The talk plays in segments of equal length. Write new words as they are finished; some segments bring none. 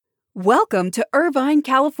Welcome to Irvine,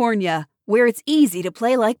 California, where it's easy to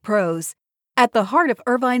play like pros. At the heart of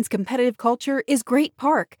Irvine's competitive culture is Great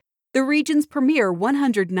Park, the region's premier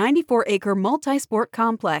 194-acre multi-sport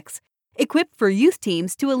complex, equipped for youth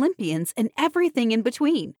teams to Olympians and everything in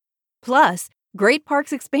between. Plus, Great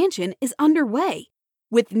Park's expansion is underway.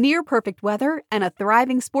 With near-perfect weather and a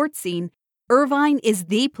thriving sports scene, Irvine is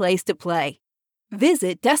the place to play.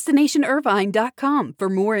 Visit DestinationIrvine.com for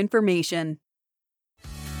more information.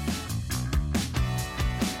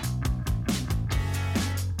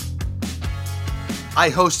 I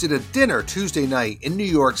hosted a dinner Tuesday night in New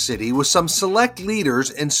York City with some select leaders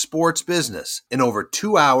in sports business. In over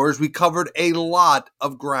 2 hours, we covered a lot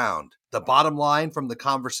of ground. The bottom line from the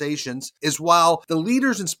conversations is while the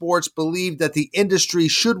leaders in sports believe that the industry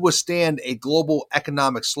should withstand a global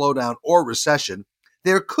economic slowdown or recession,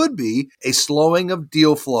 there could be a slowing of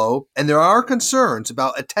deal flow, and there are concerns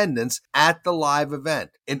about attendance at the live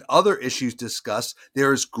event. In other issues discussed,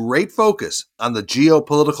 there is great focus on the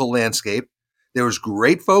geopolitical landscape. There was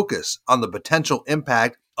great focus on the potential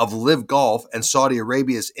impact of LIV Golf and Saudi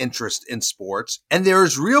Arabia's interest in sports, and there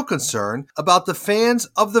is real concern about the fans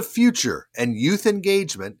of the future and youth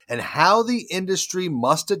engagement and how the industry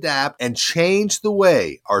must adapt and change the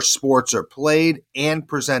way our sports are played and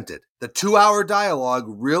presented. The 2-hour dialogue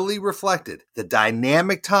really reflected the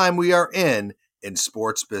dynamic time we are in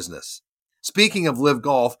sports business. Speaking of LIV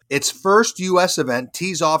Golf, its first U.S. event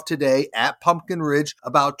tees off today at Pumpkin Ridge,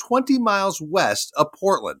 about 20 miles west of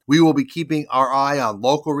Portland. We will be keeping our eye on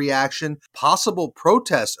local reaction, possible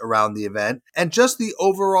protests around the event, and just the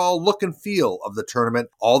overall look and feel of the tournament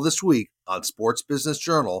all this week on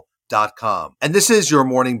sportsbusinessjournal.com. And this is your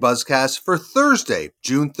morning buzzcast for Thursday,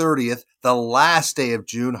 June 30th, the last day of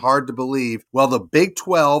June. Hard to believe. Well, the Big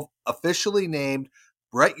 12 officially named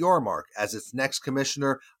Brett Yormark as its next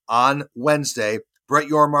commissioner on Wednesday. Brett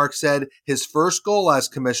Yormark said his first goal as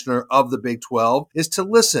commissioner of the Big 12 is to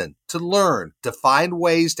listen, to learn, to find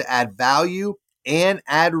ways to add value and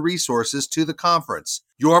add resources to the conference.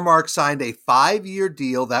 Yormark signed a 5-year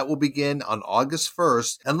deal that will begin on August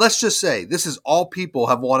 1st, and let's just say this is all people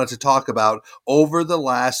have wanted to talk about over the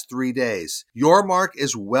last 3 days. Yormark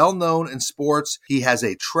is well known in sports. He has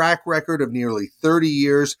a track record of nearly 30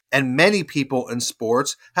 years, and many people in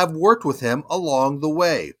sports have worked with him along the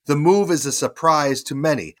way. The move is a surprise to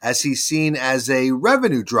many, as he's seen as a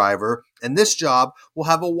revenue driver, and this job will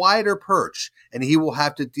have a wider perch, and he will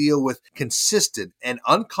have to deal with consistent and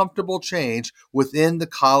uncomfortable change within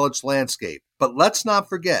the college landscape. But let's not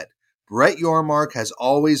forget, Brett Yormark has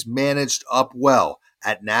always managed up well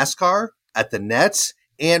at NASCAR, at the Nets,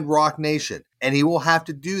 and Rock Nation, and he will have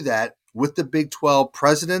to do that with the Big 12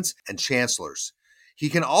 presidents and chancellors. He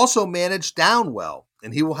can also manage down well,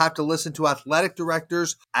 and he will have to listen to athletic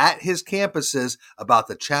directors at his campuses about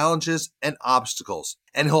the challenges and obstacles.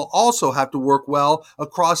 And he'll also have to work well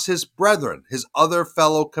across his brethren, his other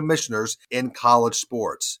fellow commissioners in college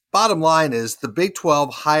sports. Bottom line is, the Big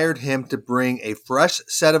 12 hired him to bring a fresh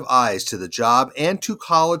set of eyes to the job and to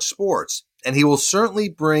college sports. And he will certainly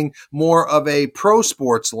bring more of a pro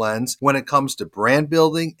sports lens when it comes to brand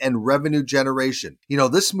building and revenue generation.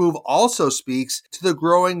 This move also speaks to the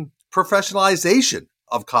growing professionalization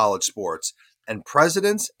of college sports and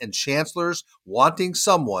presidents and chancellors wanting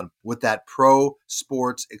someone with that pro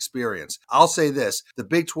sports experience. I'll say this, the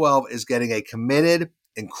Big 12 is getting a committed,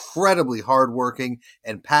 incredibly hardworking,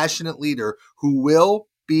 and passionate leader who will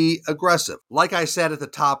be aggressive. Like I said at the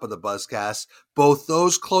top of the buzzcast, both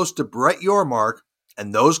those close to Brett Yormark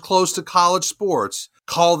and those close to college sports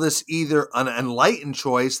call this either an enlightened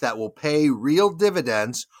choice that will pay real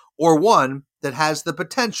dividends or one that has the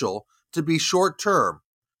potential to be short-term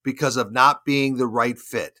because of not being the right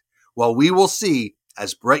fit. Well, we will see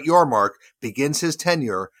as Brett Yormark begins his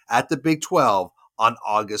tenure at the Big 12 on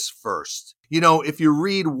August 1st. If you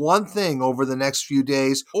read one thing over the next few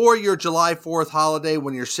days or your July 4th holiday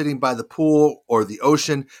when you're sitting by the pool or the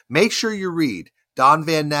ocean, make sure you read Don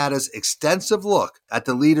Van Natta's extensive look at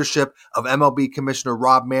the leadership of MLB Commissioner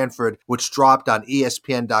Rob Manfred, which dropped on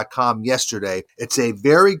ESPN.com yesterday. It's a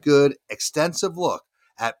very good, extensive look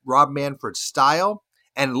at Rob Manfred's style,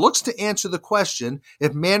 and looks to answer the question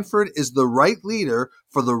if Manfred is the right leader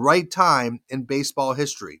for the right time in baseball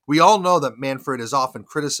history. We all know that Manfred is often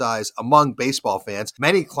criticized among baseball fans.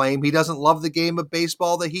 Many claim he doesn't love the game of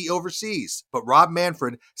baseball that he oversees. But Rob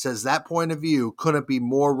Manfred says that point of view couldn't be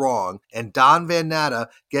more wrong, and Don Van Natta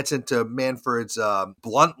gets into Manfred's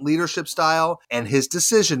blunt leadership style and his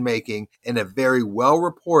decision-making in a very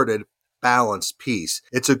well-reported, balanced piece.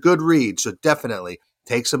 It's a good read, so definitely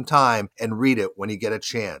Take some time and read it when you get a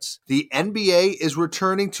chance. The NBA is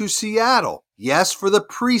returning to Seattle. Yes, for the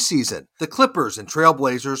preseason. The Clippers and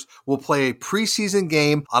Trailblazers will play a preseason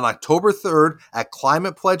game on October 3rd at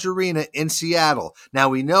Climate Pledge Arena in Seattle. Now,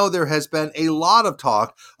 we know there has been a lot of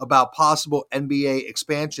talk about possible NBA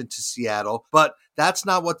expansion to Seattle, but that's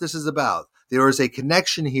not what this is about. There is a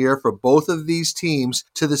connection here for both of these teams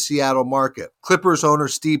to the Seattle market. Clippers owner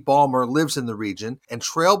Steve Ballmer lives in the region, and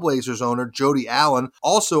Trailblazers owner Jody Allen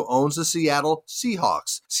also owns the Seattle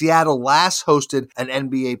Seahawks. Seattle last hosted an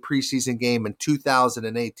NBA preseason game in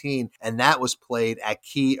 2018, and that was played at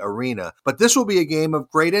Key Arena. But this will be a game of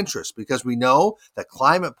great interest because we know that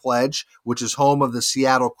Climate Pledge, which is home of the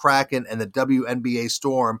Seattle Kraken and the WNBA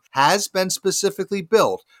Storm, has been specifically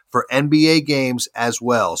built for NBA games as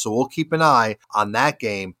well. So we'll keep an eye on that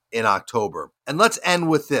game in October. And let's end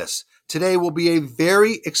with this. Today will be a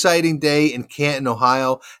very exciting day in Canton,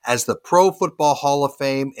 Ohio, as the Pro Football Hall of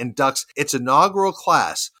Fame inducts its inaugural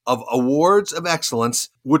class of Awards of Excellence,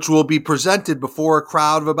 which will be presented before a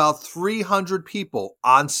crowd of about 300 people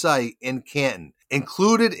on site in Canton.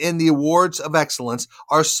 Included in the Awards of Excellence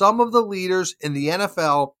are some of the leaders in the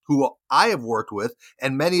NFL who I have worked with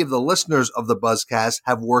and many of the listeners of the Buzzcast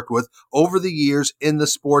have worked with over the years in the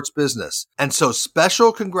sports business. And so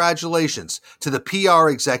special congratulations to the PR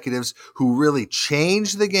executives who really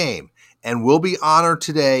changed the game and will be honored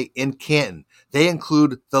today in Canton. They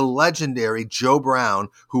include the legendary Joe Brown,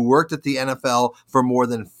 who worked at the NFL for more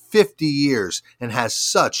than 50 years and has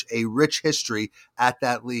such a rich history at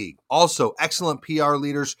that league. Also, excellent PR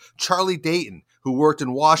leaders Charlie Dayton, who worked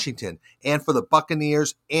in Washington and for the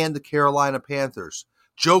Buccaneers and the Carolina Panthers.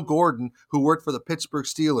 Joe Gordon, who worked for the Pittsburgh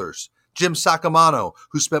Steelers. Jim Sacamano,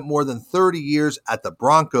 who spent more than 30 years at the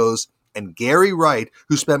Broncos. And Gary Wright,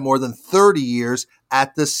 who spent more than 30 years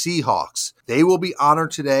at the Seahawks. They will be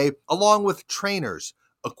honored today, along with trainers,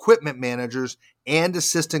 equipment managers, and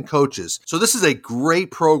assistant coaches. So this is a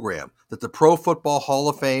great program that the Pro Football Hall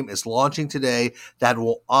of Fame is launching today that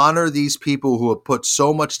will honor these people who have put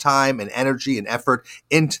so much time and energy and effort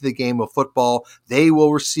into the game of football. They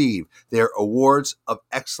will receive their awards of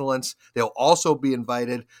excellence. They'll also be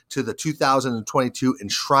invited to the 2022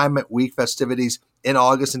 Enshrinement Week festivities in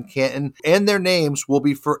August in Canton, and their names will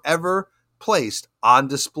be forever placed on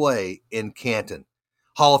display in Canton.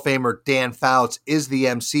 Hall of Famer Dan Fouts is the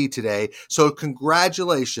MC today, so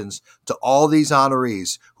congratulations to all these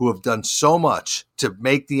honorees who have done so much to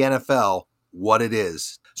make the NFL what it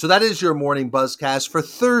is. So that is your morning Buzzcast for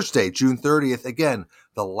Thursday, June 30th. Again,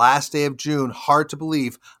 the last day of June. Hard to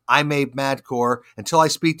believe. I'm Abe Madcore. Until I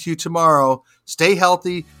speak to you tomorrow, stay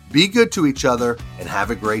healthy, be good to each other, and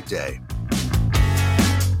have a great day.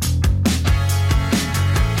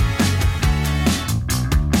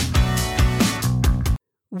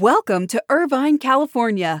 Welcome to Irvine,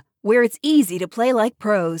 California, where it's easy to play like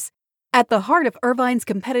pros. At the heart of Irvine's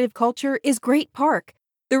competitive culture is Great Park,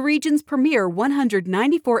 the region's premier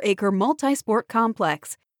 194-acre multi-sport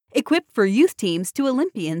complex, equipped for youth teams to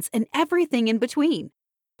Olympians and everything in between.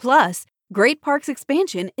 Plus, Great Park's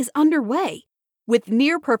expansion is underway. With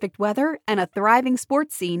near-perfect weather and a thriving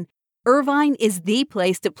sports scene, Irvine is the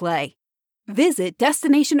place to play. Visit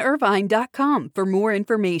DestinationIrvine.com for more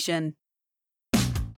information.